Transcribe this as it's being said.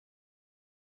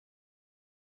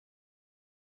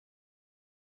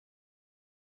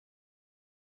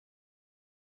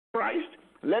Christ.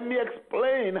 Let me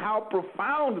explain how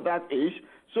profound that is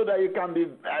so that you can be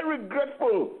very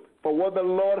grateful for what the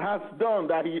Lord has done,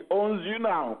 that he owns you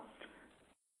now.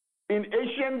 In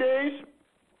ancient days,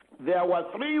 there were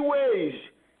 3 ways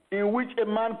in which a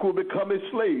man could become a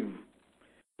slave.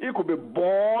 He could be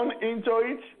born into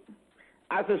it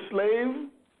as a slave.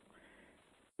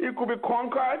 He could be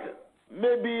conquered.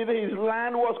 Maybe his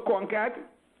land was conquered,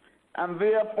 and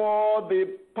therefore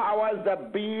the powers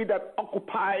that be that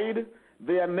occupied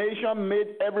their nation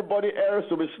made everybody else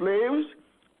to be slaves.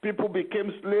 People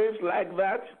became slaves like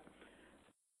that.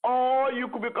 Or you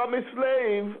could become a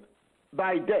slave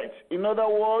by debt. In other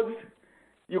words,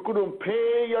 you couldn't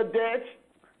pay your debt,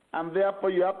 and therefore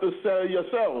you have to sell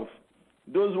yourself.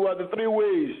 Those were the 3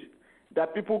 ways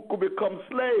that people could become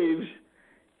slaves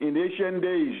in ancient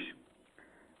days.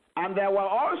 And there were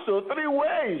also 3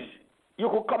 ways you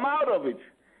could come out of it.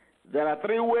 There are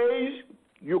 3 ways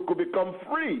you could become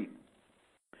free.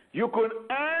 You could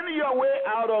earn your way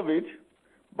out of it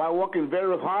by working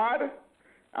very hard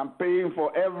and paying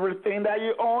for everything that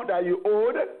you own, that you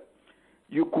owed.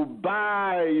 You could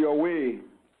buy your way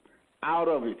out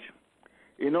of it.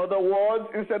 In other words,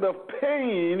 instead of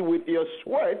paying with your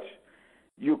sweat,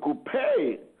 you could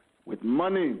pay with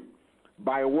money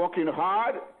by working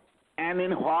hard,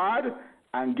 earning hard,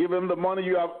 and giving the money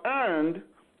you have earned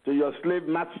to your slave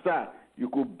master. You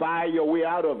could buy your way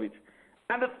out of it.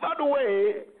 And the 3rd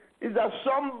way is that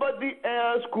somebody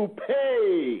else could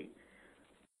pay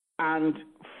and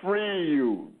free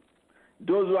you.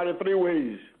 Those are the 3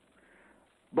 ways.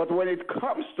 But when it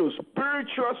comes to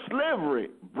spiritual slavery,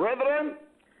 brethren,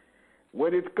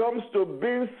 when it comes to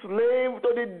being slave to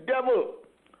the devil,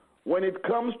 when it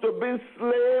comes to being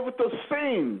slave to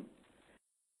sin,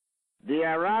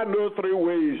 there are no 3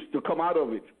 ways to come out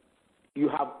of it. You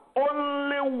have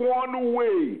only one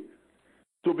way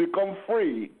to become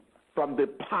free from the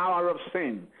power of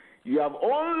sin. You have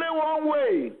only one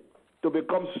way to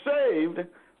become saved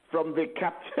from the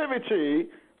captivity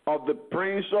of the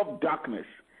prince of darkness.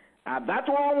 And that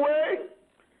one way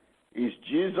is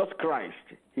Jesus Christ.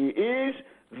 He is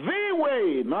the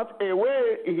way, not a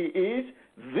way. He is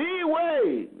the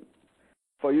way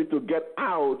for you to get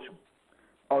out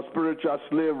of spiritual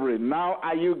slavery. Now,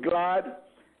 are you glad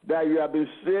that you have been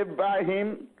saved by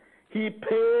him? He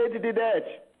paid the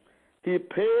debt. He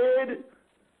paid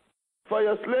for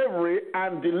your slavery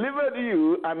and delivered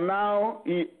you, and now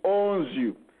he owns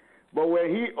you. But when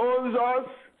he owns us,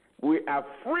 we are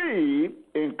free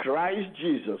in Christ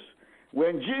Jesus.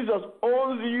 When Jesus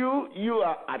owns you, you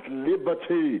are at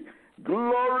liberty.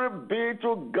 Glory be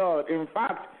to God. In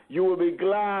fact, you will be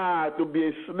glad to be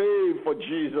a slave for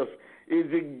Jesus. It's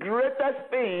the greatest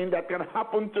thing that can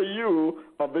happen to you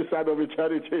on this side of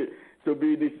eternity, to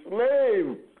be the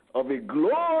slave of a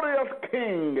glorious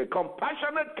King, a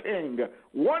compassionate King,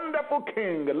 wonderful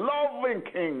King, loving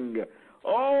King,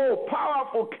 oh,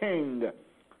 powerful King,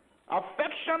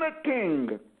 affectionate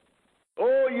King.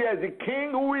 Oh, yes, the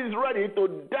King who is ready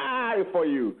to die for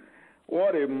you.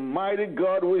 What a mighty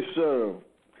God we serve.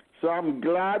 So I'm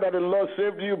glad that the Lord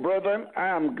saved you, brethren. I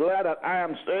am glad that I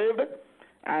am saved.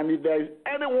 And if there is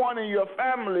anyone in your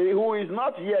family who is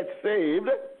not yet saved,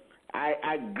 I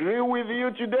agree with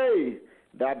you today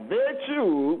that they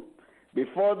too,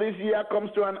 before this year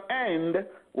comes to an end,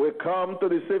 will come to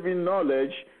the saving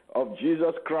knowledge of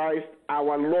Jesus Christ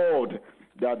our Lord,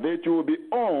 that they too will be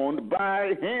owned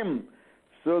by him,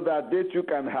 so that they too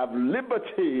can have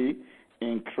liberty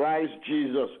in Christ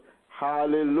Jesus.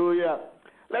 Hallelujah.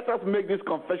 Let us make this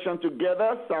confession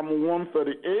together. Psalm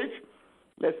 138.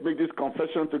 Let's make this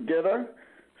confession together.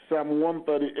 Psalm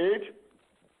 138.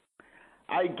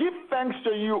 I give thanks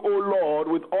to you, O Lord,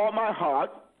 with all my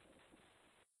heart.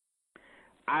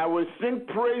 I will sing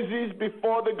praises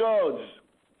before the gods.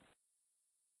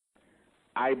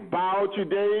 I bow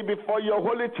today before your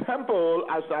holy temple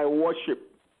as I worship.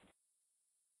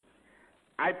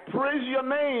 I praise your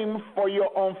name for your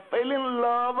unfailing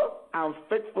love and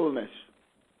faithfulness.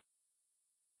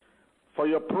 For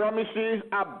your promises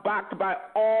are backed by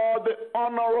all the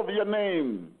honor of your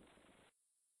name.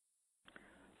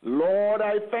 Lord,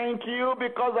 I thank you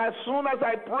because as soon as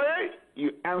I pray,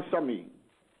 you answer me.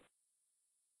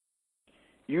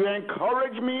 You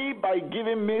encourage me by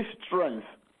giving me strength.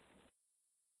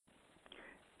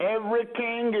 Every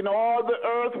king in all the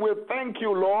earth will thank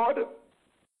you, Lord,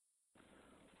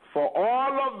 for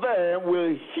all of them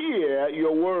will hear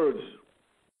your words.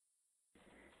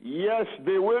 Yes,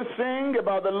 they will sing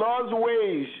about the Lord's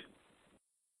ways,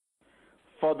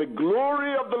 for the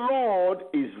glory of the Lord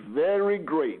is very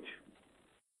great.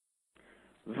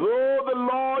 Though the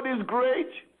Lord is great,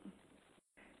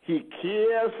 he He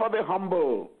cares for the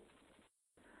humble,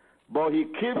 but he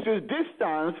keeps his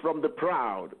distance from the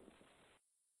proud.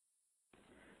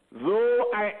 Though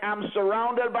I am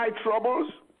surrounded by troubles,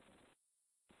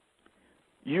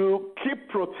 you keep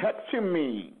protecting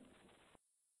me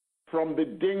from the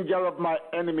danger of my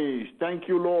enemies. Thank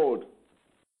you, Lord.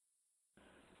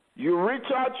 You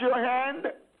reach out your hand,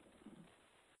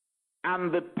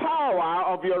 and the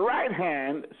power of your right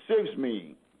hand saves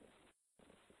me.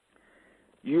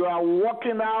 You are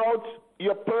working out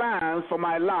your plans for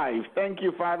my life. Thank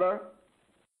you, Father,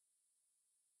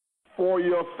 for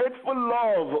your faithful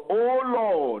love, O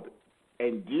Lord,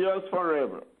 endures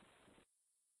forever.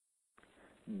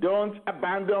 Don't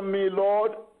abandon me,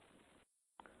 Lord,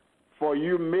 for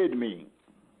you made me.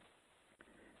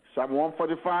 Psalm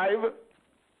 145,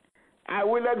 I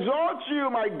will exalt you,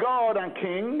 my God and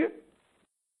King,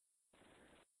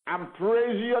 and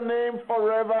praise your name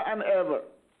forever and ever.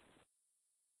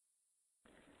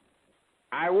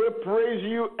 I will praise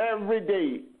you every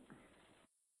day.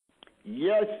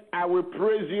 Yes, I will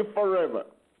praise you forever.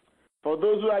 For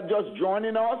those who are just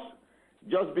joining us,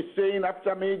 just be saying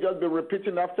after me, just be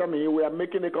repeating after me. We are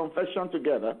making a confession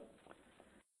together.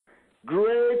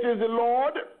 Great is the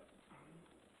Lord.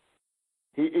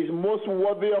 He is most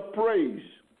worthy of praise.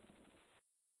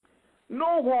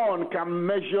 No one can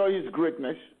measure his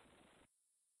greatness.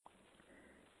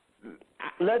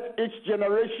 Let each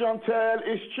generation tell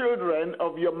its children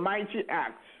of your mighty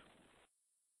acts.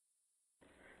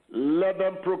 Let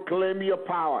them proclaim your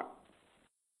power.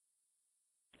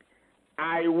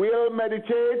 I will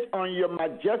meditate on your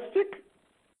majestic,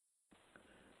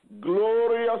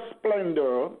 glorious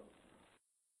splendor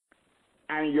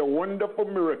and your wonderful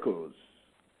miracles.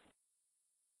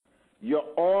 Your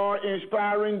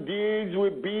awe-inspiring deeds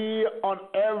will be on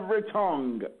every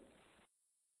tongue.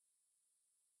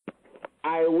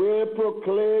 I will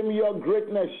proclaim your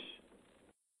greatness.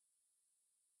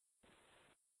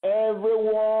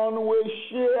 Everyone will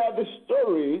share the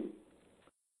story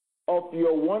of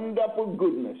your wonderful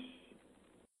goodness.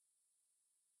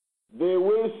 They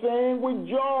will sing with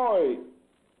joy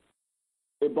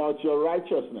about your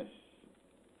righteousness.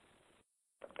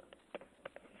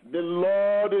 The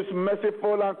Lord is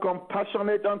merciful and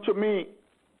compassionate unto me,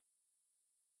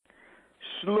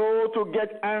 slow to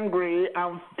get angry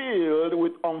and filled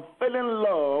with unfailing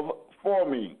love for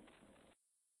me.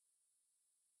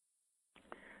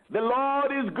 The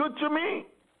Lord is good to me.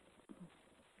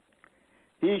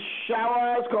 He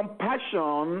showers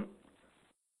compassion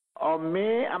on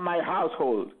me and my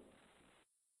household.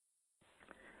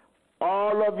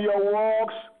 All of your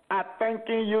works are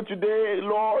thanking you today,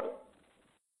 Lord.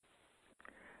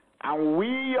 And we,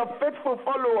 your faithful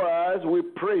followers, will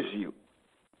praise you.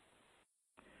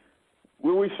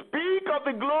 We will speak of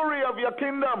the glory of your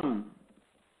kingdom.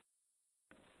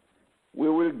 We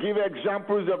will give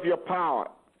examples of your power.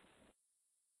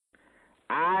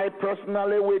 I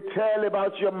personally will tell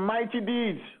about your mighty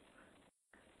deeds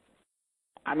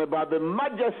and about the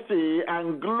majesty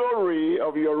and glory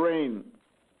of your reign.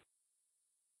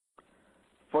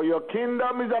 For your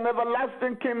kingdom is an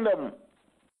everlasting kingdom.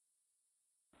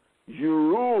 You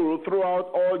rule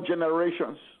throughout all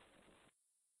generations.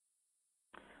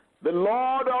 The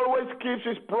Lord always keeps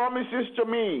his promises to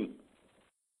me.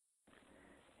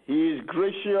 He is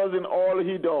gracious in all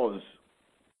he does.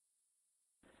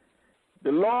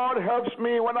 The Lord helps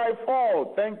me when I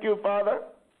fall. Thank you, Father.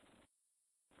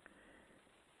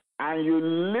 And you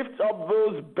lift up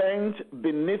those bent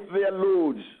beneath their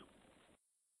loads.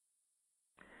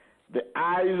 The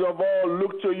eyes of all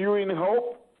look to you in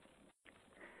hope.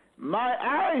 My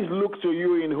eyes look to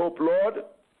you in hope, Lord,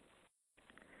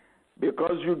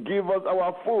 because you give us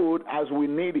our food as we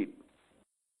need it.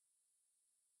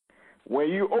 When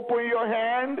you open your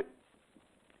hand,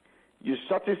 you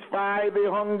satisfy the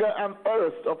hunger and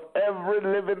thirst of every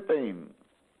living thing.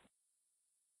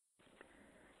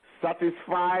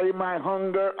 Satisfy my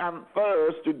hunger and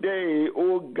thirst today,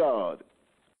 O God.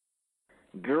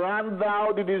 Grant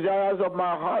thou the desires of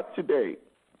my heart today.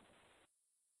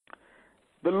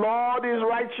 The Lord is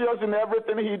righteous in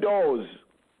everything he does.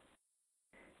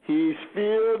 He is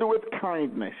filled with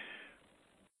kindness.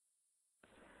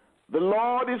 The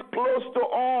Lord is close to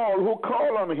all who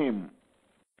call on him.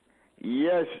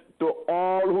 Yes, to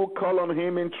all who call on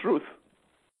him in truth.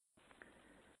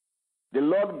 The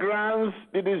Lord grants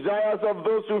the desires of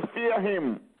those who fear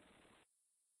him.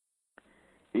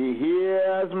 He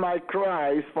hears my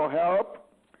cries for help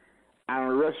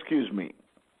and rescues me.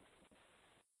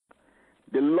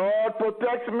 The Lord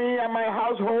protects me and my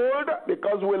household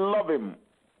because we love him.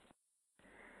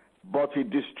 But he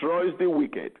destroys the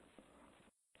wicked.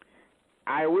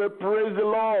 I will praise the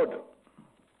Lord,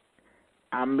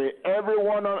 and may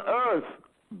everyone on earth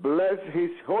bless his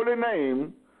holy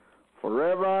name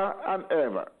forever and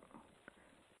ever.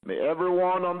 May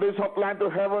everyone on this hotline to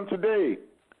heaven today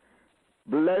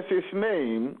bless his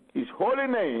name, his holy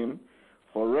name,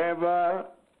 forever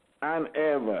and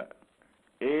ever.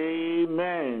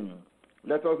 Amen.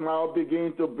 Let us now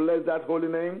begin to bless that holy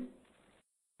name.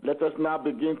 Let us now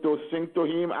begin to sing to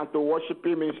him and to worship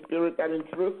him in spirit and in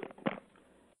truth.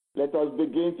 Let us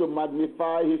begin to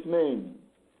magnify his name.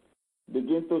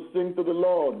 Begin to sing to the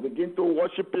Lord. Begin to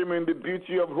worship him in the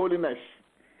beauty of holiness.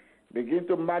 Begin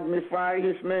to magnify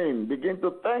his name. Begin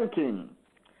to thank him.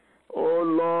 Oh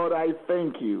Lord, I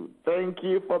thank you. Thank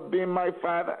you for being my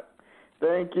Father.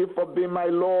 Thank you for being my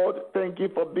Lord. Thank you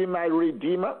for being my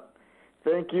Redeemer.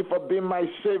 Thank you for being my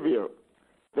Savior.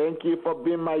 Thank you for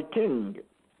being my King.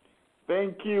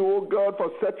 Thank you, oh God, for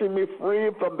setting me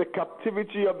free from the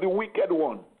captivity of the wicked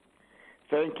one.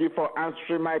 Thank you for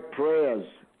answering my prayers.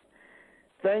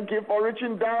 Thank you for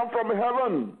reaching down from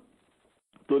heaven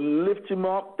to lift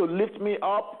me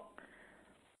up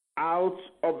out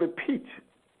of the pit.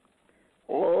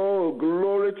 Oh,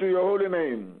 glory to your holy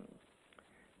name.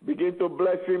 Begin to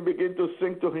bless him, begin to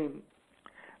sing to him.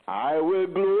 I will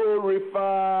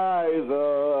glorify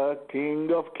the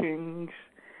King of Kings.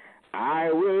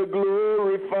 I will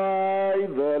glorify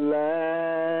the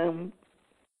Lamb.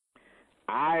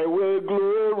 I will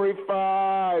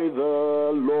glorify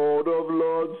the Lord of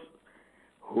Lords,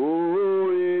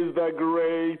 who is the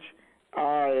great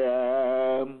I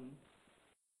am.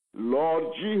 Lord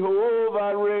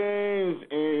Jehovah reigns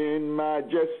in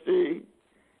majesty.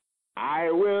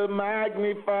 I will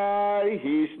magnify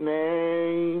his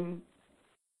name.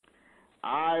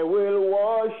 I will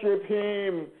worship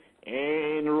him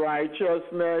in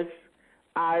righteousness.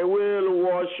 I will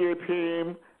worship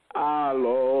him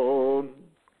alone.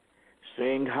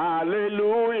 Sing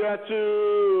hallelujah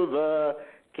to the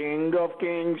King of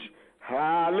Kings.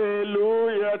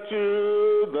 Hallelujah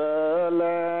to the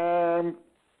Lamb.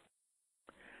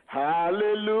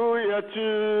 Hallelujah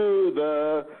to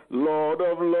the Lord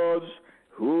of Lords,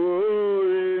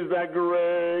 who is the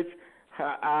great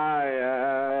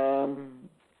I am.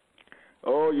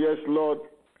 Oh, yes, Lord.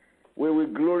 We will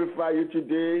glorify you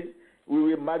today. We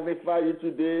will magnify you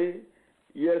today.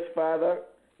 Yes, Father.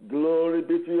 Glory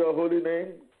be to your holy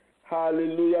name.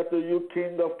 Hallelujah to you,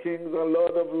 King of Kings and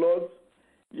Lord of Lords.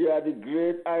 You are the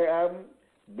great I am.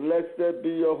 Blessed be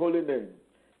your holy name.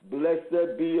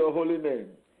 Blessed be your holy name.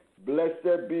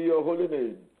 Blessed be your holy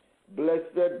name.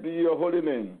 Blessed be your holy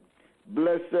name.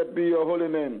 Blessed be your holy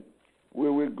name. We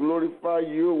will glorify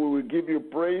you. We will give you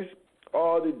praise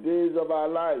all the days of our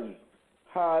lives.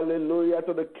 Hallelujah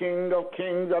to the King of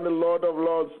Kings and the Lord of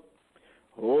Lords.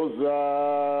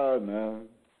 Hosanna.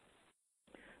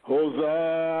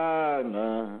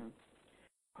 Hosanna.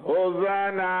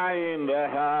 Hosanna in the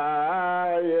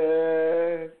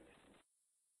highest.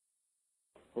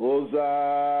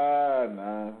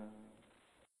 Hosanna.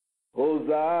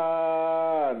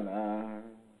 Hosanna.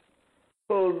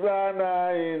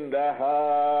 Hosanna in the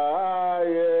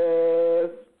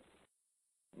highest.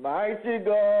 Mighty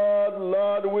God,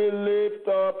 Lord, we lift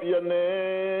up your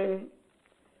name.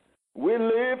 We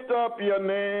lift up your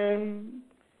name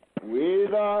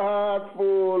with a heart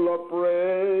full of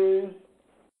praise.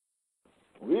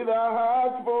 With a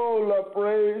heart full of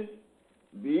praise,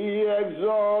 be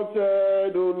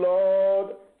exalted, O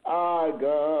Lord, our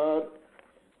God.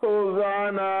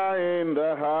 Hosanna in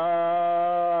the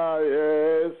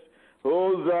highest.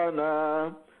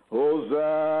 Hosanna,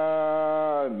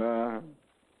 Hosanna,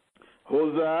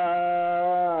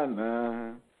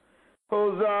 Hosanna,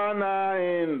 Hosanna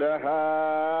in the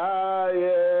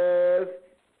highest.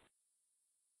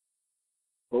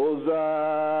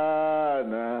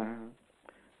 Hosanna,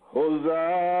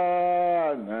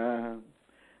 Hosanna,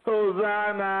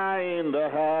 Hosanna in the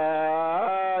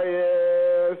highest.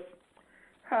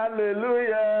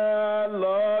 Hallelujah,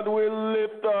 Lord, we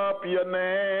lift up your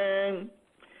name.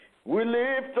 We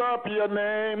lift up your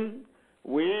name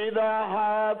with a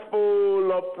heart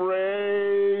full of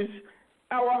praise.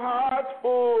 Our heart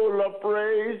full of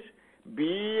praise.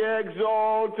 Be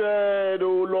exalted,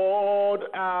 O Lord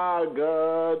our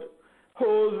God.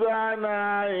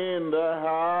 Hosanna in the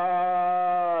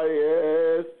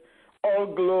highest. All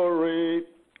glory,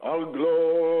 all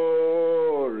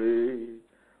glory,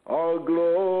 all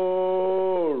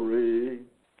glory,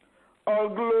 all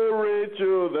glory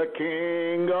to the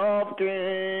King of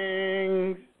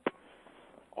Kings.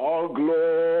 All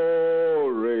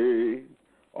glory,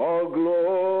 all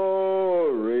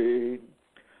glory,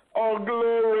 all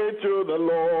glory to the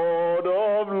Lord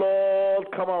of Lords.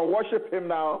 Come on, worship him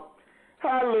now.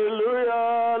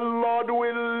 Hallelujah, Lord, we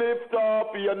lift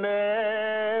up your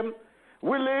name.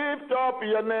 We lift up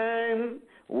your name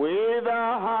with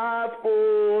a heart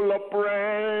full of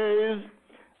praise.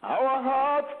 Our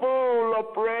heart full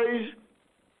of praise.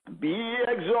 Be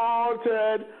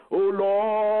exalted, O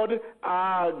Lord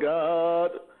our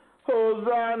God.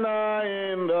 Hosanna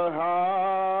in the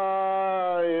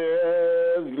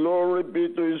highest. Glory be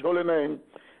to his holy name.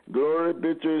 Glory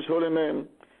be to his holy name.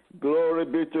 Glory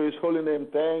be to his holy name.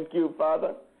 Thank you,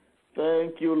 Father.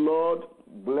 Thank you, Lord.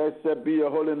 Blessed be your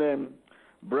holy name.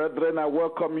 Brethren, I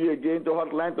welcome you again to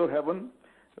Hotline to Heaven.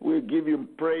 We give you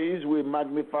praise. We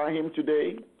magnify him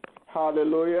today.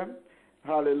 Hallelujah.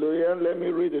 Hallelujah. Let me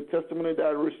read the testimony that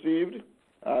I received.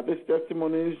 These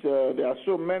testimonies, there are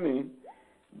so many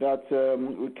that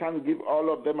we can't give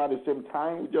all of them at the same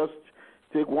time. We just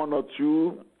take one or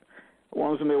two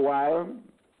once in a while.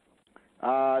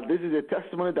 This is a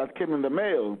testimony that came in the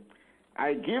mail.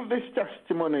 I give this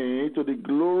testimony to the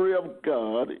glory of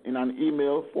God in an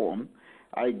email form.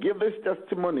 I give this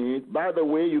testimony. By the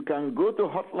way, you can go to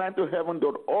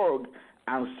hotlinetoheaven.org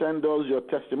and send us your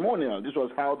testimonial. This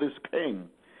was how this came.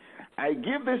 I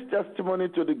give this testimony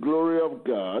to the glory of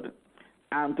God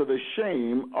and to the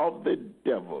shame of the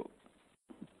devil.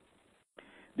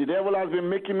 The devil has been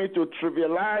making me to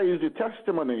trivialize the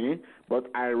testimony, but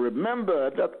I remember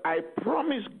that I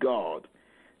promised God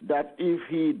that if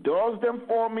he does them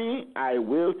for me, I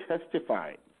will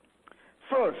testify.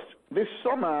 First, this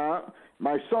summer,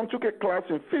 my son took a class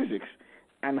in physics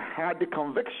and had the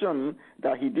conviction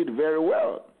that he did very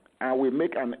well and will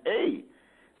make an A.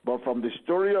 But from the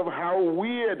story of how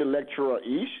weird the lecturer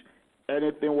is,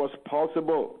 anything was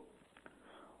possible.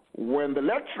 When the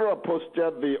lecturer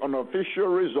posted the unofficial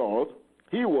result,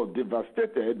 he was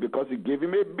devastated because he gave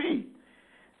him a B.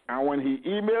 And when he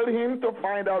emailed him to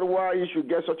find out why he should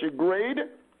get such a grade,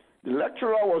 the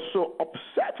lecturer was so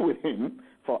upset with him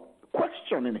for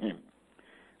questioning him.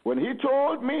 When he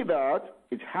told me that,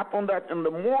 it happened that in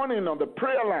the morning on the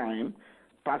prayer line,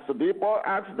 Pastor Deepo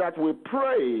asked that we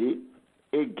pray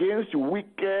against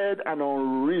wicked and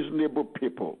unreasonable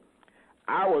people.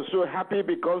 I was so happy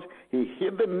because he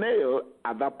hit the nail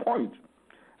at that point.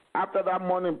 After that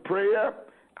morning prayer,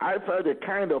 I felt a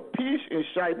kind of peace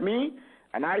inside me,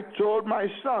 and I told my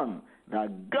son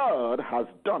that God has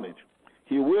done it.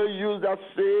 He will use that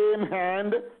same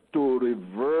hand to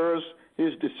reverse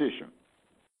his decision.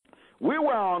 We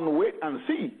were on wait and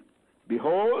see.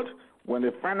 Behold, when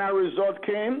the final result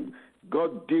came,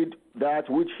 God did that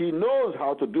which he knows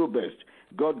how to do best.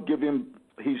 God gave him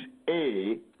his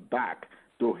A back.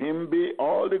 To him be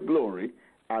all the glory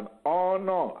and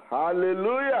honor.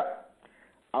 Hallelujah.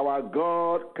 Our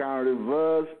God can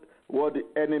reverse what the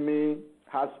enemy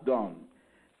has done.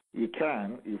 He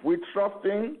can. If we trust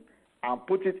him and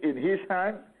put it in his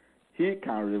hands, he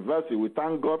can reverse it. We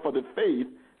thank God for the faith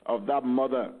of that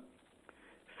mother.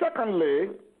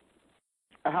 Secondly,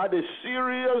 I had a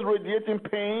serious radiating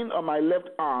pain on my left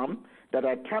arm that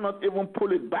I cannot even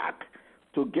pull it back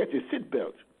to get a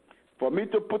seatbelt. For me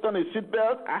to put on a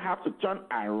seatbelt, I have to turn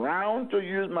around to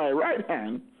use my right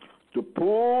hand to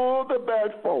pull the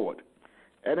belt forward.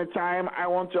 Anytime I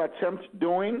want to attempt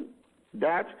doing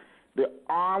that, the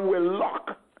arm will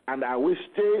lock, and I will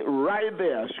stay right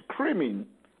there screaming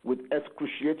with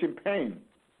excruciating pain.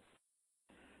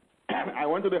 I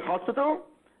went to the hospital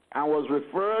and was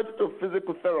referred to a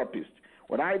physical therapist.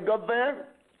 When I got there,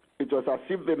 it was as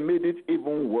if they made it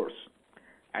even worse.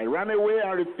 I ran away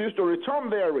and refused to return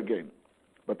there again.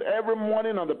 But every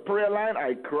morning on the prayer line,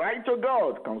 I cried to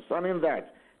God concerning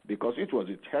that because it was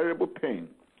a terrible pain.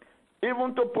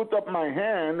 Even to put up my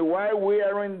hand while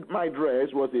wearing my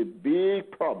dress was a big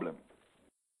problem.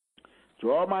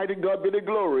 To Almighty God be the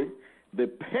glory, the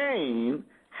pain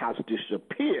has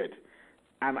disappeared,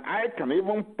 and I can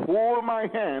even pull my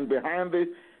hand behind to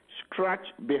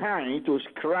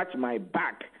scratch my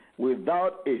back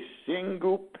without a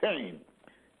single pain.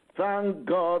 Thank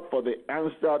God for the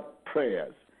answered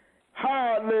prayers.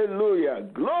 Hallelujah.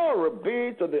 Glory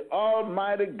be to the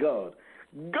Almighty God.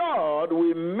 God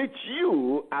will meet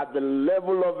you at the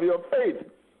level of your faith.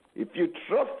 If you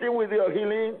trust him with your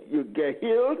healing, you get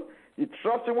healed. You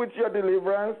trust him with your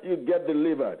deliverance, you get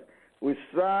delivered. We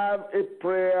serve a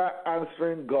prayer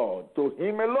answering God. To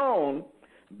him alone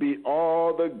be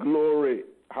all the glory.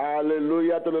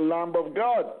 Hallelujah to the Lamb of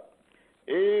God.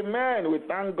 Amen. We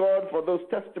thank God for those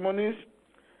testimonies.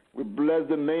 We bless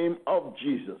the name of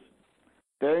Jesus.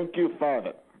 Thank you,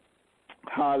 Father.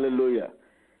 Hallelujah.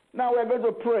 Now we're going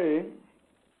to pray.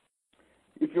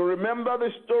 If you remember the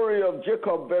story of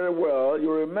Jacob very well,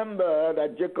 you remember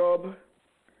that Jacob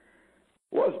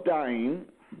was dying,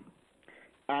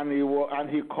 and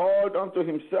he called unto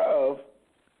himself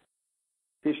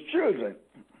his children,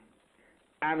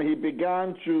 and he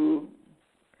began to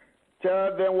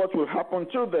tell them what will happen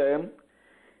to them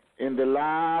in the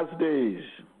last days.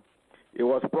 He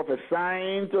was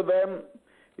prophesying to them.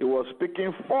 He was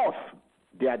speaking forth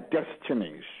their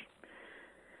destinies.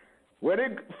 When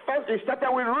he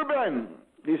started with Reuben,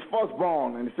 his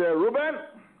firstborn, and he said, Reuben,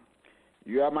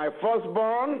 you are my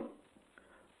firstborn,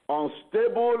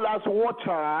 unstable as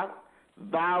water,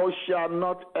 thou shalt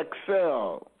not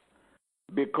excel,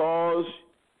 because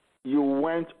you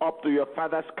went up to your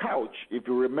father's couch. If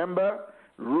you remember,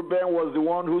 Reuben was the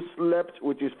one who slept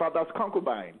with his father's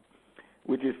concubine,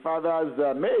 with his father's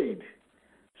maid.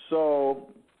 So,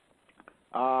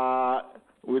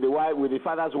 with the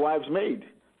father's wife's maid.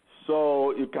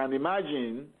 So you can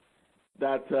imagine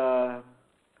that.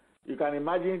 You can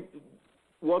imagine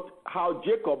how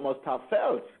Jacob must have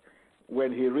felt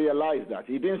when he realized that.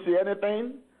 He didn't see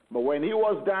anything, but when he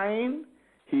was dying,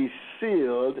 he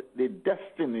sealed the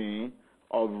destiny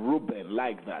of Reuben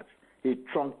like that. He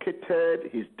truncated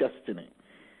his destiny.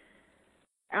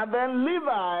 And then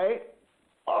Levi,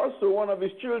 also one of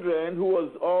his children, who was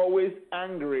always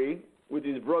angry with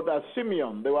his brother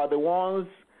Simeon. They were the ones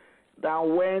that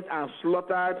went and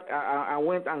slaughtered and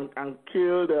went and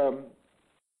killed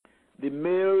the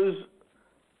males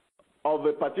of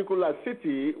a particular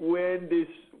city when the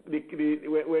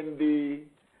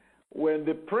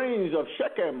prince of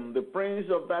Shechem, the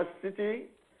prince of that city,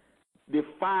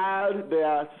 defiled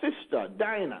their sister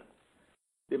Dinah.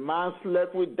 The man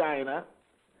slept with Dinah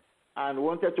and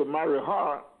wanted to marry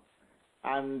her,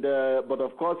 and but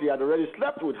of course he had already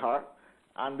slept with her.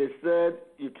 And they said,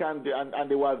 you can't do, and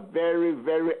they were very,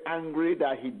 very angry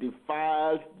that he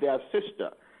defiled their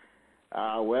sister.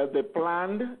 Well, they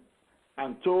planned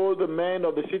and told the men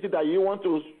of the city that you want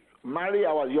to marry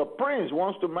your prince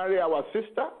wants to marry our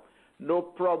sister. No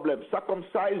problem.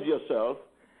 Circumcise yourself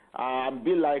and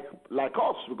be like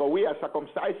us, because we are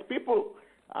circumcised people.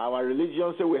 Our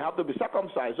religion says we have to be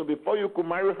circumcised. So before you could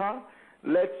marry her,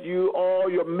 let all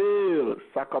your males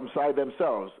circumcise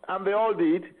themselves. And they all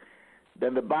did.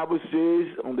 Then the Bible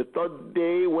says on the third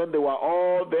day, when they were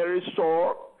all very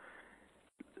sore,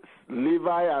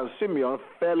 Levi and Simeon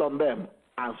fell on them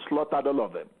and slaughtered all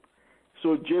of them.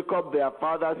 So Jacob, their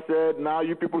father, said, now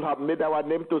you people have made our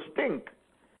name to stink.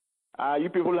 You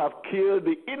people have killed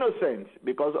the innocent,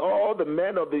 because all the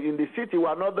men in the city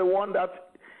were not the one that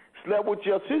slept with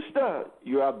your sister.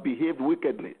 You have behaved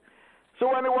wickedly. So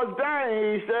when he was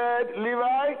dying, he said,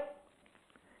 Levi,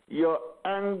 your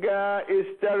anger is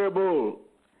terrible.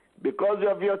 Because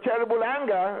of your terrible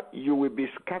anger, you will be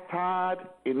scattered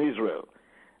in Israel.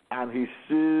 And he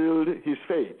sealed his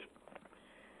fate.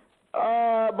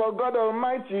 But God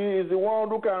Almighty is the one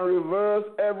who can reverse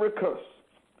every curse.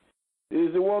 He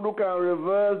is the one who can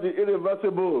reverse the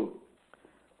irreversible.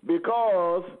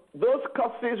 Because those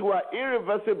curses were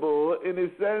irreversible in the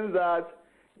sense that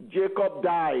Jacob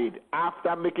died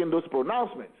after making those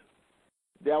pronouncements.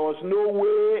 There was no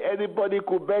way anybody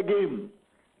could beg him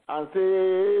and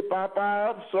say,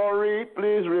 Papa, sorry,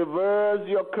 please reverse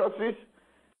your curses.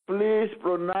 Please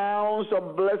pronounce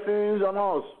some blessings on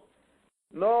us.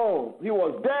 No, he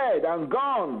was dead and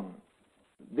gone.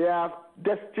 Their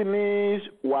destinies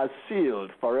were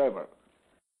sealed forever.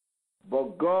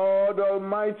 But God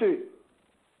Almighty,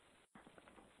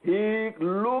 he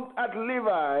looked at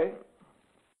Levi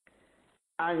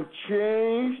and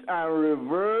changed and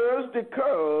reversed the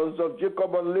curse of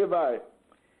Jacob and Levi.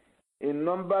 In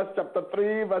Numbers chapter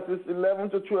 3, verses 11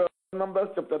 to 12, Numbers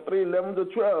chapter 3, 11 to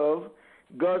 12,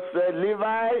 God said,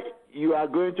 Levi, you are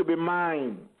going to be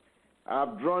mine.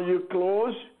 I've drawn you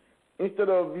close. Instead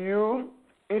of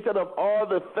all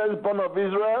the firstborn of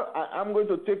Israel, I'm going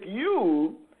to take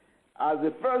you as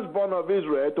the firstborn of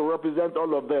Israel to represent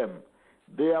all of them.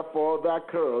 Therefore, that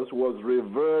curse was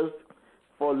reversed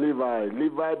for Levi.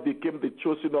 Levi became the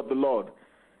chosen of the Lord.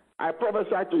 I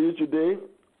prophesy to you today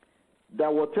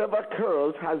that whatever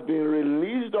curse has been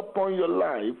released upon your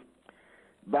life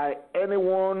by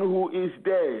anyone who is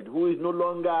dead, who is no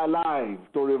longer alive,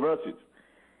 to reverse it.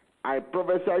 I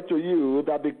prophesy to you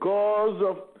that because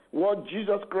of what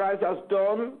Jesus Christ has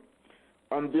done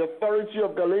on the authority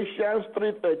of Galatians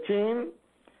 3:13,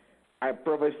 I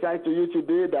prophesy to you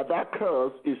today that that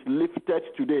curse is lifted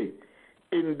today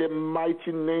in the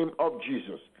mighty name of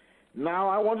Jesus. Now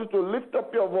I want you to lift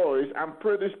up your voice and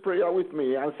pray this prayer with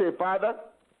me and say, Father,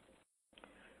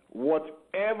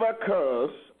 whatever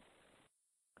curse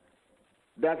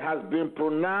that has been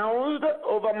pronounced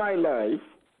over my life,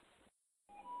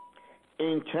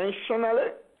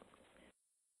 intentionally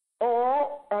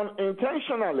or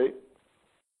unintentionally,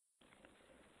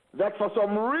 that for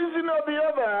some reason or the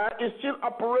other is still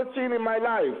operating in my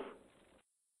life.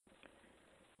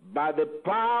 By the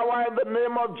power in the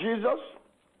name of Jesus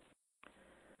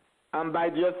and by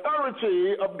the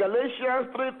authority of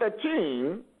Galatians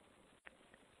 3:13,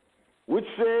 which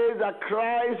says that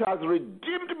Christ has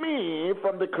redeemed me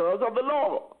from the curse of the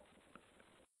law.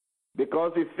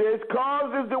 Because it says,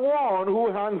 curse is the one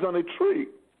who hangs on a tree.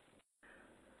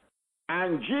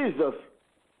 And Jesus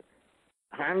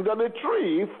hangs on a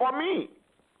tree for me.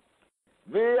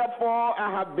 Therefore, I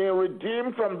have been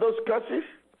redeemed from those curses.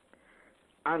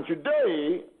 And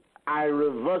today, I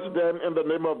reverse them in the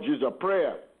name of Jesus.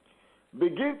 Prayer.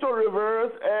 Begin to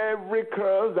reverse every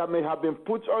curse that may have been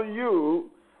put on you,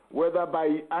 whether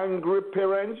by angry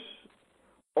parents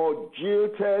or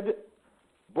jilted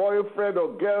boyfriend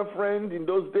or girlfriend in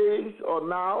those days or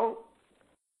now.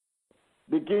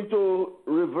 Begin to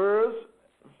reverse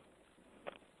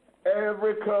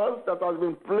every curse that has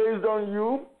been placed on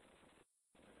you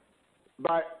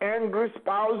by angry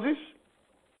spouses.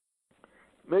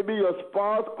 Maybe your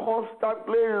spouse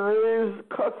constantly raises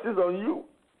curses on you.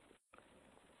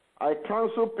 I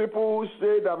counsel people who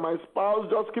say that my spouse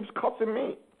just keeps cursing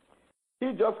me.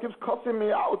 He just keeps cursing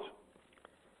me out.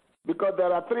 Because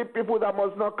there are three people that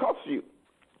must not curse you.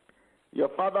 Your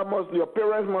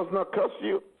parents must not curse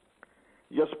you.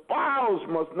 Your spouse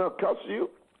must not curse you.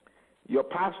 Your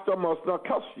pastor must not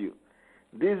curse you.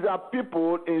 These are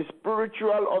people in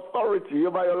spiritual authority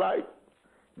over your life.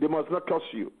 They must not curse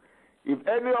you. If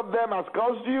any of them has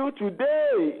cursed you,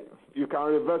 today you can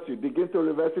reverse it. Begin to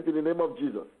reverse it in the name of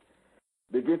Jesus.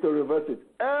 Begin to reverse it.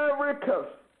 Every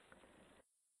curse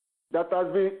that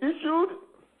has been issued,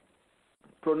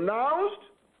 pronounced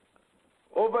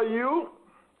over you,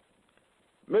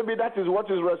 maybe that is what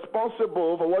is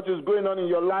responsible for what is going on in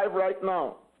your life right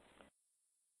now.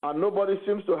 And nobody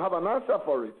seems to have an answer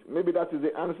for it. Maybe that is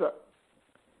the answer.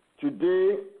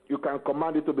 Today, you can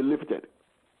command it to be lifted.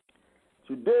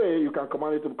 Today, you can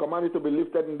command it to be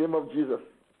lifted in the name of Jesus.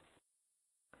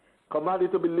 Command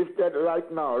it to be lifted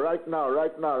right now, right now,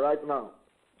 right now, right now.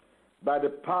 By the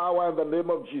power and the name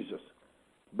of Jesus.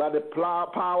 By the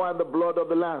power and the blood of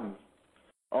the Lamb.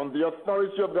 On the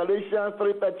authority of Galatians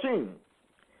 3:13.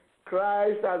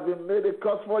 Christ has been made a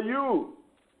curse for you.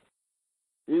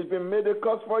 He's been made a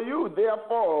curse for you.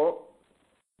 Therefore,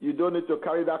 you don't need to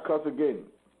carry that curse again.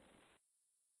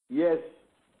 Yes.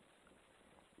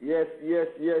 Yes, yes,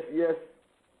 yes, yes.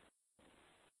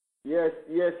 Yes,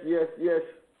 yes, yes, yes.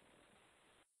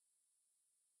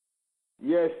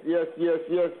 Yes, yes, yes,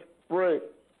 yes. Pray.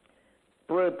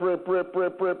 Pray, pray, pray, pray,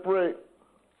 pray, pray.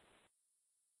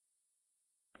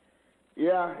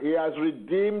 Yeah, he has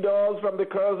redeemed us from the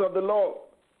curse of the law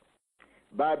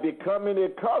by becoming a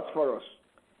curse for us.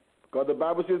 Because the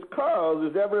Bible says, curse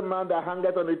is every man that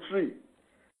hangeth on a tree.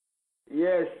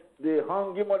 Yes, they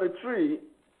hung him on a tree.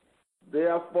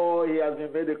 Therefore, he has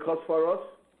been made a curse for us.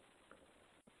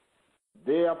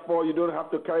 Therefore, you don't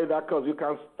have to carry that curse. You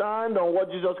can stand on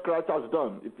what Jesus Christ has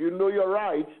done. If you know you're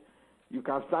right, you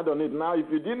can stand on it. Now, if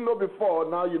you didn't know before,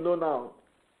 now you know now.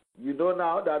 You know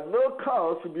now that no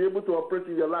curse should be able to operate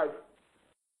in your life.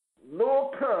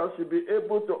 No curse should be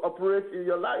able to operate in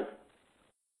your life.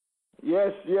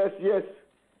 Yes, yes, yes.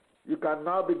 You can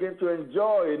now begin to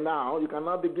enjoy now. You can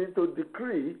now begin to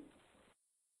decree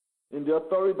in the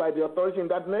authority, by the authority in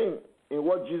that name, in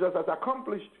what Jesus has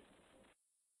accomplished.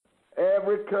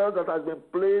 Every curse that has been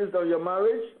placed on your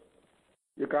marriage,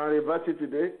 you can reverse it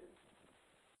today.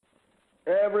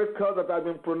 Every curse that has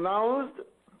been pronounced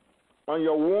on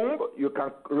your womb, you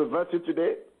can reverse it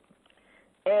today.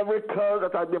 Every curse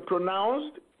that has been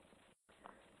pronounced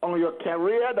on your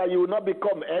career that you will not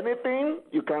become anything,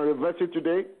 you can reverse it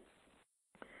today.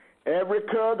 Every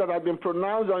curse that has been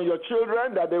pronounced on your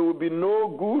children that there will be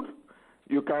no good,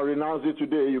 you can renounce it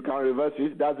today. You can reverse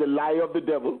it. That's a lie of the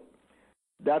devil.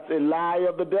 That's a lie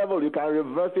of the devil. You can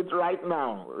reverse it right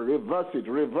now. Reverse it,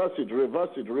 reverse it, reverse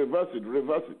it, reverse it,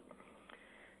 reverse it.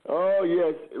 Oh,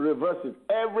 yes, reverse it.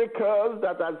 Every curse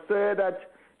that has said that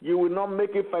you will not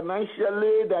make it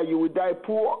financially, that you will die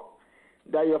poor,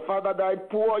 that your father died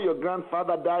poor, your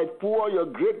grandfather died poor, your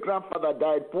great-grandfather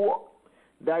died poor,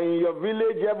 that in your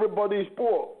village everybody is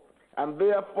poor. And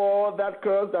therefore, that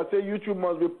curse that says you too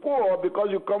must be poor because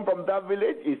you come from that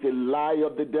village is a lie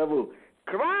of the devil.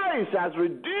 Christ has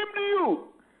redeemed you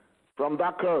from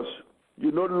that curse.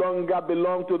 You no longer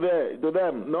belong to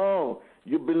them. No,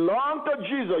 you belong to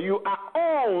Jesus. You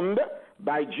are owned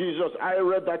by Jesus. I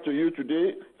read that to you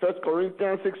today, 1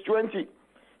 Corinthians 6:20.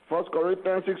 1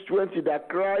 Corinthians 6:20, that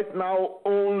Christ now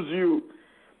owns you.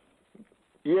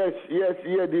 Yes.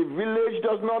 The village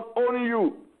does not own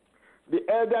you. The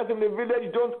elders in the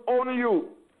village don't own you.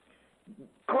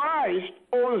 Christ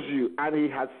owns you, and he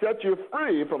has set you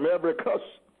free from every curse.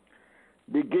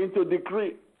 Begin to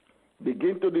decree.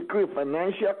 Begin to decree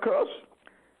financial curse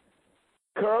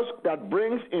that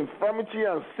brings infirmity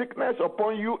and sickness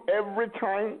upon you every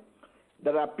time.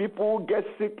 There are people who get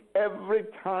sick every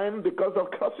time because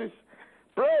of curses.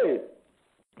 Pray.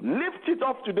 Lift it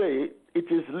up today.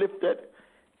 It is lifted.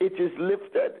 It is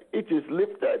lifted. It is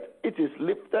lifted. It is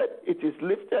lifted. It is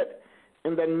lifted.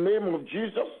 In the name of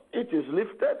Jesus, it is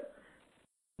lifted.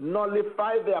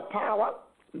 Nullify their power.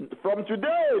 From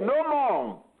today, no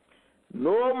more.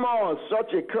 No more.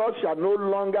 Such a curse shall no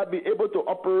longer be able to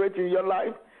operate in your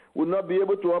life, will not be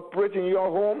able to operate in your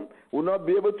home, will not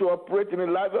be able to operate in the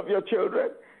life of your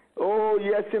children. Oh,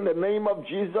 yes, in the name of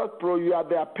Jesus, you are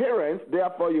their parents,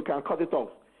 therefore you can cut it off.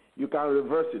 You can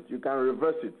reverse it. You can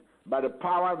reverse it. By the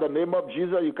power of the name of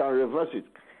Jesus, you can reverse it.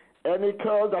 Any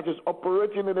curse that is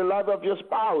operating in the life of your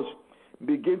spouse,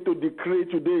 begin to decree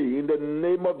today in the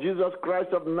name of Jesus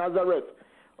Christ of Nazareth.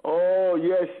 Oh,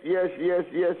 yes.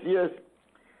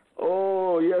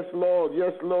 Oh, yes, Lord.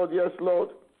 Yes.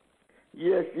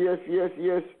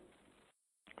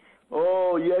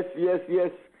 Oh, yes.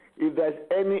 If there's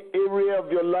any area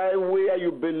of your life where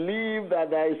you believe that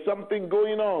there is something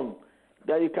going on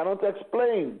that you cannot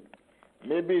explain,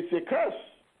 maybe it's a curse.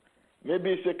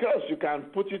 You can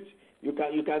put it. You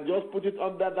can just put it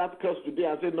under that curse today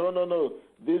and say, no.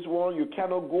 This one, you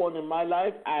cannot go on in my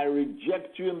life. I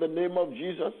reject you in the name of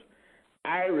Jesus.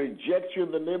 I reject you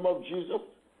in the name of Jesus.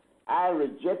 I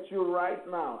reject you right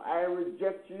now. I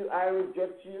reject you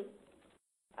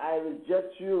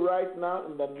right now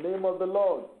in the name of the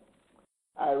Lord.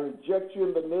 I reject you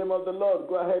in the name of the Lord.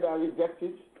 Go ahead and reject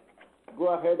it. Go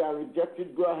ahead and reject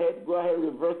it. Go ahead,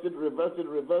 reverse it. Reverse it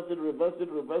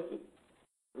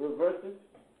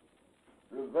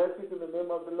in the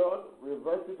name of the Lord.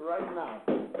 Reverse it right now.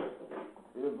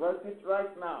 Reverse it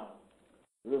right now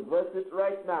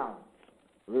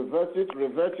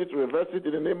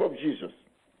in the name of Jesus.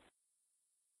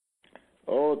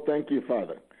 Oh, thank you,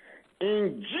 Father.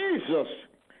 In Jesus'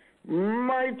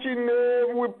 mighty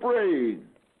name we pray.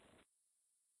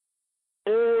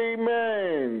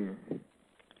 Amen.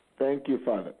 Thank you,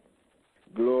 Father.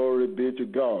 Glory be to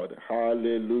God.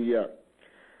 Hallelujah.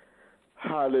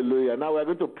 Now we're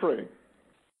going to pray.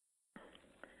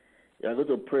 We're going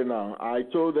to pray now. I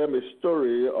told them a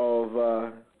story of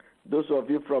those of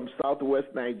you from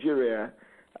southwest Nigeria.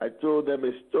 I told them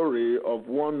a story of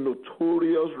one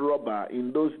notorious robber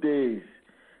in those days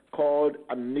called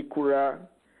Anikura.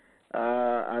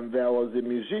 And there was a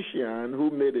musician who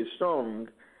made a song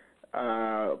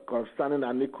concerning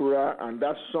Anikura, and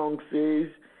that song says,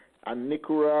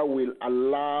 Anikura will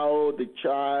allow the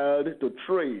child to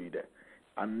trade.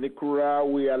 Anikura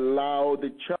will allow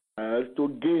the child to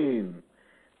gain.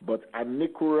 But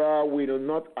Anikura will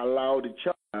not allow the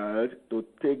child to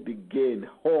take the gain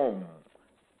home.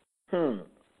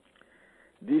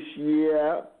 This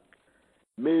year,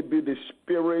 maybe the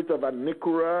spirit of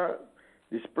Anikura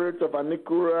is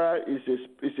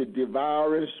a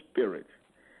devouring spirit.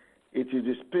 It is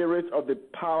the spirit of the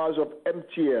powers of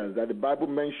emptiers that the Bible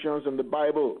mentions in the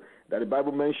Bible. That the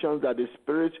Bible mentions that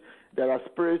there are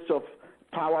spirits of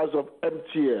powers of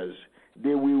emptiers.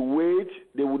 They will wait.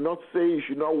 They will not say you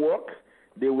should not work.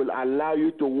 They will allow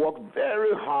you to work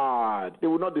very hard. They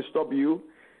will not disturb you.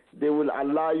 They will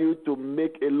allow you to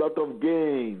make a lot of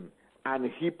gain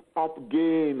and heap up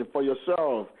gain for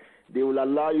yourself. They will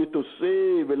allow you to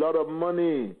save a lot of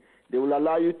money. They will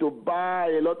allow you to buy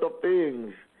a lot of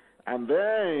things. And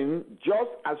then,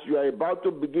 just as you are about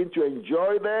to begin to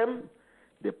enjoy them,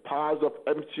 the powers of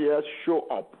emptiers show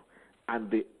up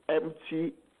and they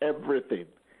empty everything.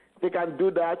 They can do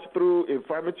that through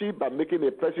infirmity by making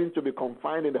a person to be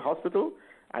confined in the hospital,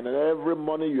 and every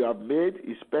money you have made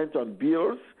is spent on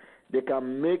bills. They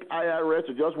can make IRS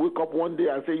to just wake up one day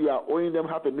and say you are owing them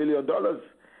 $500,000.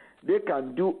 They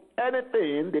can do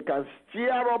anything. They can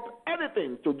stir up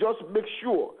anything to just make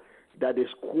sure that they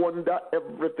squander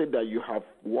everything that you have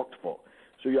worked for.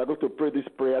 So you are going to pray this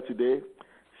prayer today.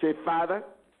 Say, Father,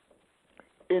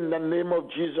 in the name of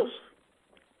Jesus,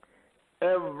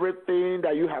 everything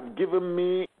that you have given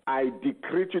me, I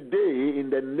decree today in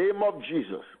the name of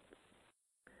Jesus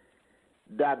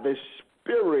that the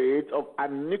spirit of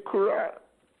Anikura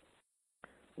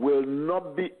will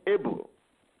not be able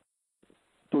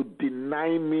to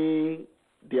deny me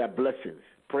their blessings.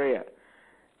 Prayer.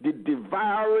 The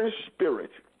devouring spirit,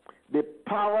 the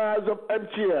powers of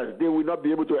emptiers, they will not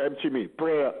be able to empty me.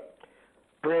 Prayer.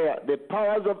 Prayer. The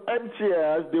powers of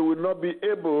emptiers, they will not be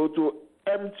able to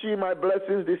empty my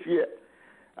blessings this year.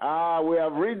 We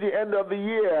have reached the end of the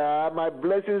year. My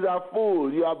blessings are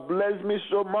full. You have blessed me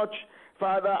so much.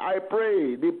 Father, I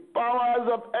pray the powers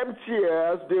of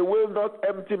emptiers, they will not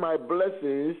empty my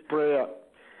blessings. Prayer.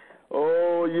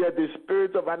 Oh, yeah, the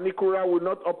spirit of Anikura will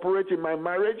not operate in my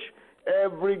marriage.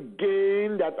 Every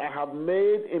gain that I have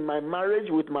made in my marriage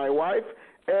with my wife,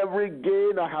 every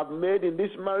gain I have made in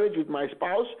this marriage with my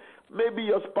spouse, maybe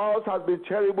your spouse has been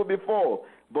terrible before,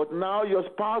 but now your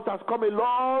spouse has come a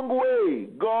long way.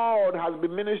 God has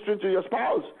been ministering to your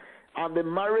spouse, and the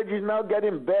marriage is now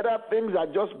getting better. Things are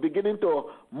just beginning to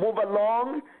move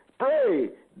along. Pray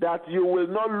that you will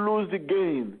not lose the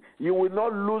gain. You will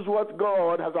not lose what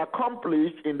God has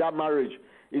accomplished in that marriage.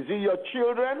 Is it your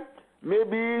children?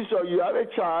 Maybe so you have a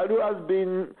child who has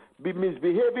been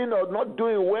misbehaving or not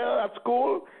doing well at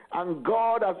school, and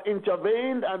God has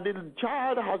intervened, and the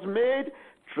child has made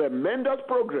tremendous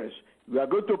progress. We are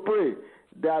going to pray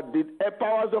that the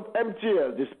powers of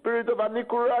emptiers, the spirit of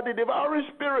Anikura, the devouring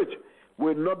spirit,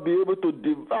 will not be able to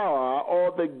devour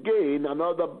all the gain and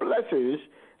all the blessings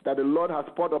that the Lord has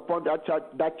poured upon that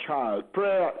child.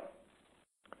 Prayer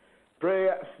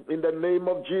in the name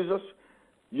of Jesus.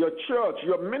 Your church,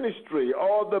 your ministry,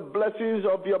 all the blessings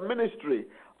of your ministry,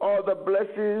 all the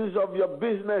blessings of your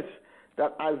business,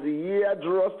 that as the year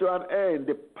draws to an end,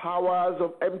 the powers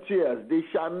of emptiers, they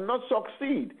shall not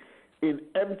succeed in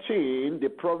emptying the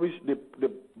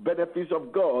benefits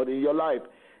of God in your life.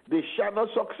 They shall not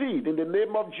succeed in the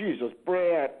name of Jesus.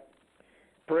 Prayer.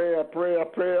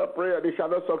 They shall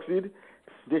not succeed.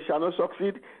 They shall not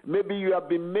succeed. Maybe you have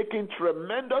been making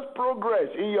tremendous progress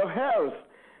in your health.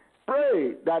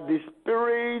 Pray that the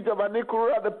spirit of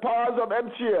Anikura, the powers of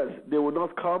emptiers, they will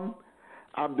not come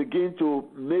and begin to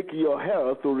make your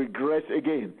health to regress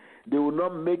again. They will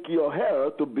not make your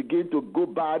health to begin to go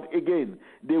bad again.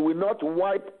 They will not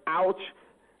wipe out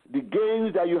the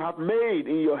gains that you have made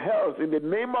in your health in the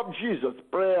name of Jesus.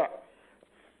 Prayer.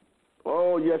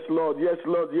 Oh, yes, Lord, yes,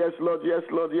 Lord, yes, Lord, yes,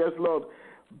 Lord, yes, Lord.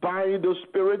 Bind the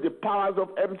spirit, the powers of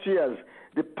emptiers,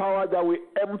 the power that will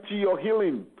empty your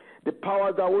healing, the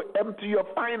power that will empty your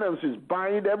finances.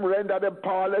 Bind them, render them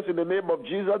powerless in the name of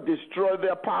Jesus. Destroy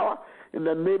their power in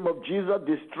the name of Jesus.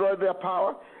 Destroy their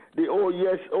power. The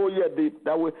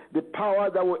power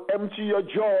that will empty your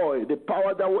joy, the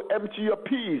power that will empty your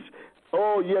peace.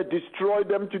 Oh, yeah, destroy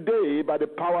them today by the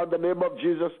power in the name of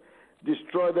Jesus.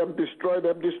 Destroy them, destroy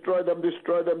them, destroy them,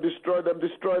 destroy them, destroy them,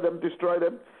 destroy them, destroy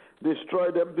them, destroy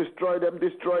them, destroy them,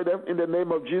 destroy them. In the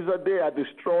name of Jesus, they are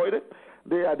destroyed.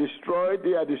 They are destroyed.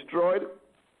 They are destroyed.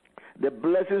 The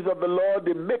blessings of the Lord,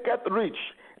 they maketh rich,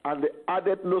 and they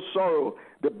addeth no sorrow.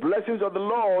 The blessings of the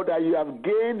Lord that you have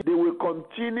gained, they will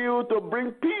continue to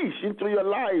bring peace into your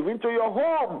life, into your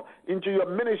home, into your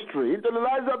ministry, into the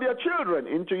lives of your children,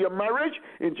 into your marriage,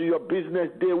 into your business.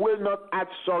 They will not add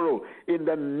sorrow in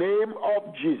the name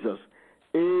of Jesus.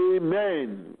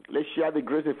 Amen. Let's share the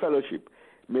grace and fellowship.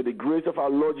 May the grace of our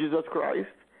Lord Jesus Christ,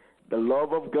 the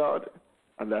love of God,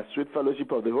 and the sweet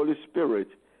fellowship of the Holy Spirit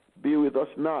be with us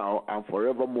now and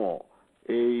forevermore.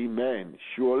 Amen.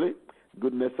 Surely,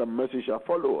 goodness and mercy shall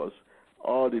follow us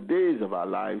all the days of our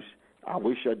lives, and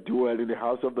we shall dwell in the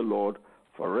house of the Lord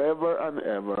forever and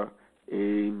ever.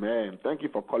 Amen. Thank you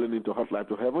for calling into Hotline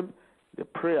to Heaven, the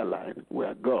prayer line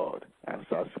where God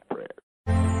answers prayer.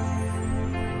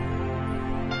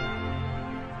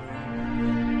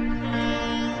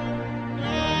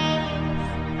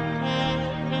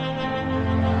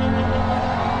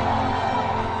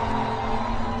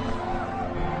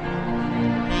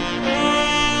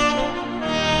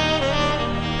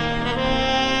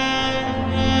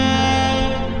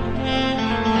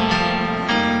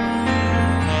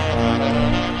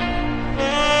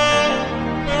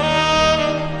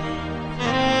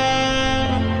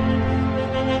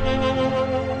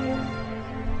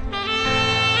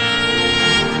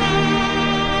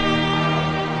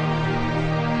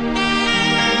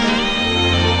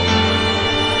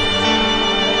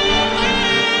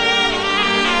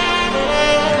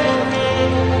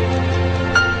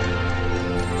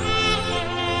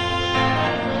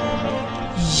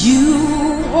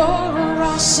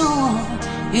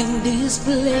 In this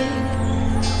place,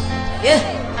 yeah,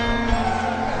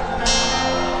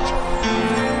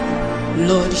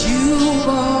 Lord, you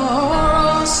are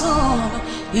awesome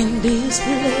in this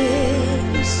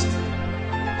place.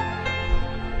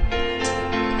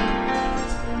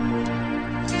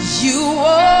 You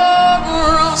are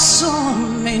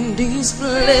awesome in this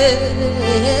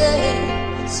place,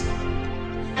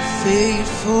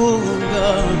 faithful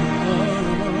God.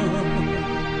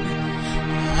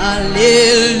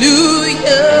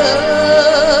 Hallelujah.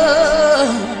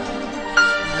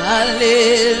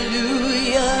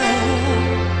 Hallelujah.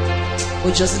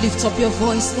 Well, just lift up your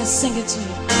voice. Let's sing it to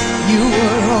you. You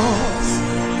are awesome.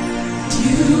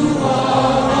 You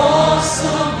are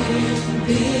awesome in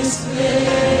this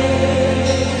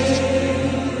place.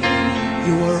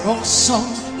 You are awesome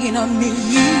in our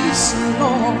midst,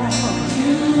 Lord.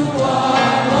 You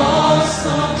are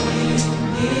awesome in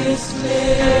this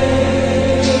place.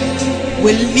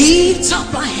 We lift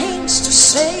up our hands to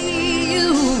say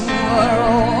you are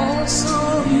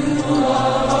awesome. You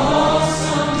are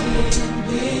awesome in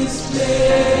this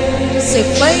place. Say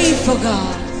faithful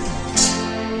God.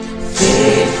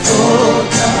 Faithful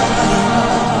God.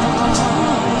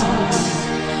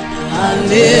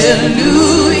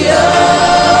 Hallelujah.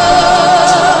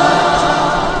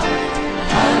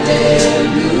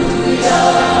 Hallelujah.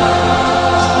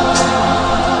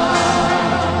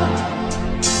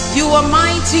 You are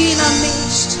mighty in our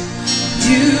midst.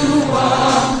 You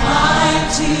are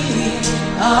mighty in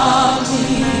our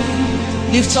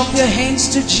midst. Lift up your hands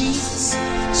to Jesus.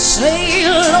 Say,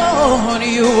 Lord,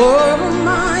 you are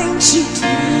mighty.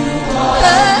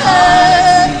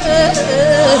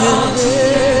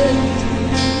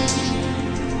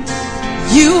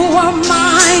 You are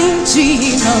mighty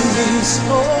in our midst,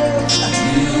 Lord.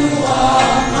 You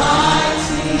are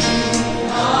mighty in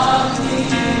our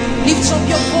midst. Lift up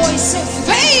your voice, say,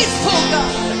 faithful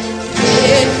God.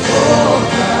 Faithful